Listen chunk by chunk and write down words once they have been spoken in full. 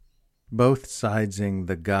Both sidesing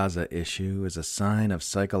the Gaza issue is a sign of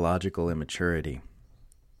psychological immaturity.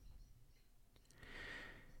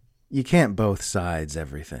 You can't both sides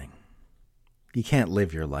everything. You can't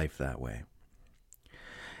live your life that way.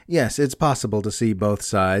 Yes, it's possible to see both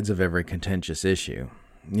sides of every contentious issue.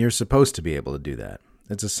 You're supposed to be able to do that.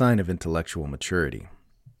 It's a sign of intellectual maturity.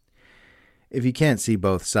 If you can't see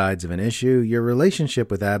both sides of an issue, your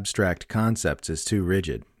relationship with abstract concepts is too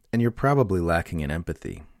rigid, and you're probably lacking in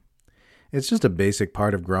empathy. It's just a basic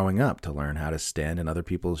part of growing up to learn how to stand in other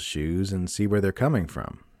people's shoes and see where they're coming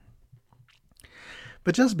from.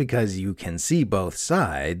 But just because you can see both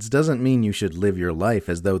sides doesn't mean you should live your life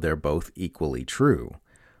as though they're both equally true,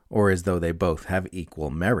 or as though they both have equal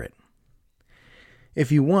merit. If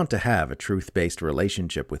you want to have a truth-based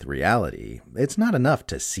relationship with reality, it's not enough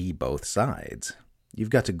to see both sides. You've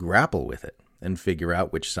got to grapple with it and figure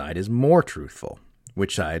out which side is more truthful,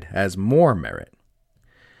 which side has more merit.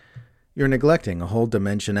 You're neglecting a whole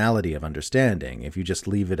dimensionality of understanding if you just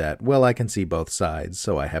leave it at, well, I can see both sides,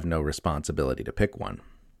 so I have no responsibility to pick one.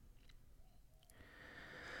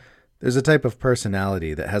 There's a type of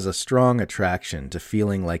personality that has a strong attraction to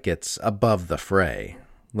feeling like it's above the fray,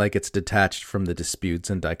 like it's detached from the disputes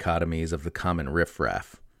and dichotomies of the common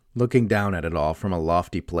riffraff, looking down at it all from a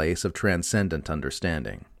lofty place of transcendent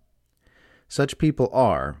understanding. Such people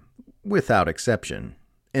are, without exception,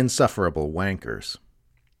 insufferable wankers.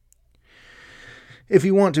 If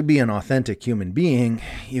you want to be an authentic human being,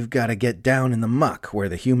 you've got to get down in the muck where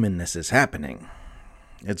the humanness is happening.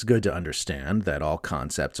 It's good to understand that all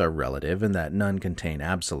concepts are relative and that none contain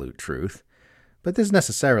absolute truth, but this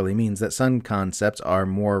necessarily means that some concepts are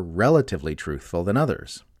more relatively truthful than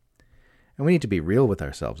others. And we need to be real with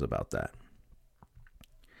ourselves about that.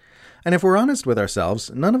 And if we're honest with ourselves,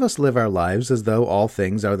 none of us live our lives as though all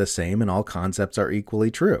things are the same and all concepts are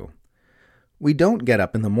equally true. We don't get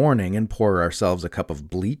up in the morning and pour ourselves a cup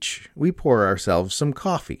of bleach. We pour ourselves some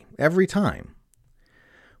coffee every time.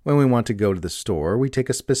 When we want to go to the store, we take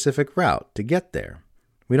a specific route to get there.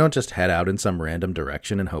 We don't just head out in some random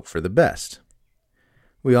direction and hope for the best.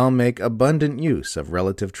 We all make abundant use of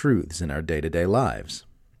relative truths in our day-to-day lives.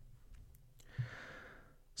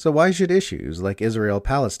 So why should issues like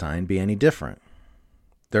Israel-Palestine be any different?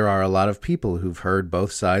 There are a lot of people who've heard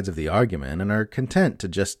both sides of the argument and are content to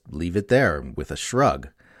just leave it there with a shrug,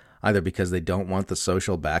 either because they don't want the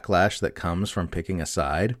social backlash that comes from picking a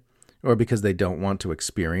side, or because they don't want to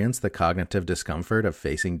experience the cognitive discomfort of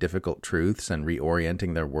facing difficult truths and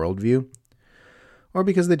reorienting their worldview, or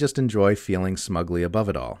because they just enjoy feeling smugly above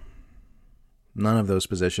it all. None of those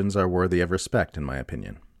positions are worthy of respect, in my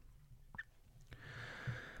opinion.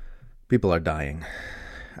 People are dying.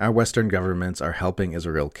 Our Western governments are helping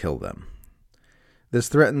Israel kill them. This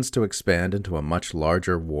threatens to expand into a much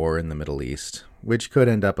larger war in the Middle East, which could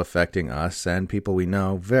end up affecting us and people we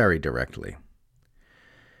know very directly.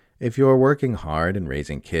 If you're working hard and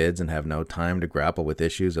raising kids and have no time to grapple with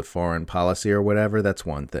issues of foreign policy or whatever, that's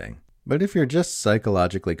one thing. But if you're just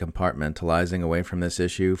psychologically compartmentalizing away from this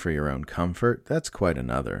issue for your own comfort, that's quite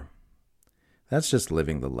another. That's just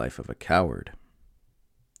living the life of a coward.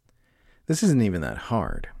 This isn't even that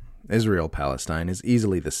hard. Israel-Palestine is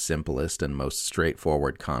easily the simplest and most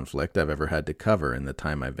straightforward conflict I've ever had to cover in the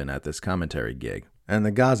time I've been at this commentary gig. And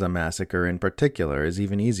the Gaza massacre in particular is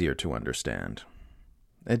even easier to understand.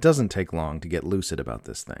 It doesn't take long to get lucid about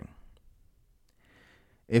this thing.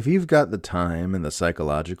 If you've got the time and the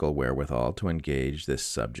psychological wherewithal to engage this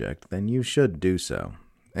subject, then you should do so.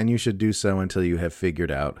 And you should do so until you have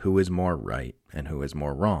figured out who is more right and who is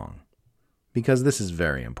more wrong. Because this is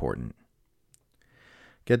very important.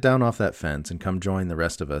 Get down off that fence and come join the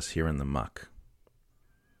rest of us here in the muck.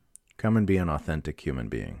 Come and be an authentic human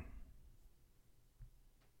being.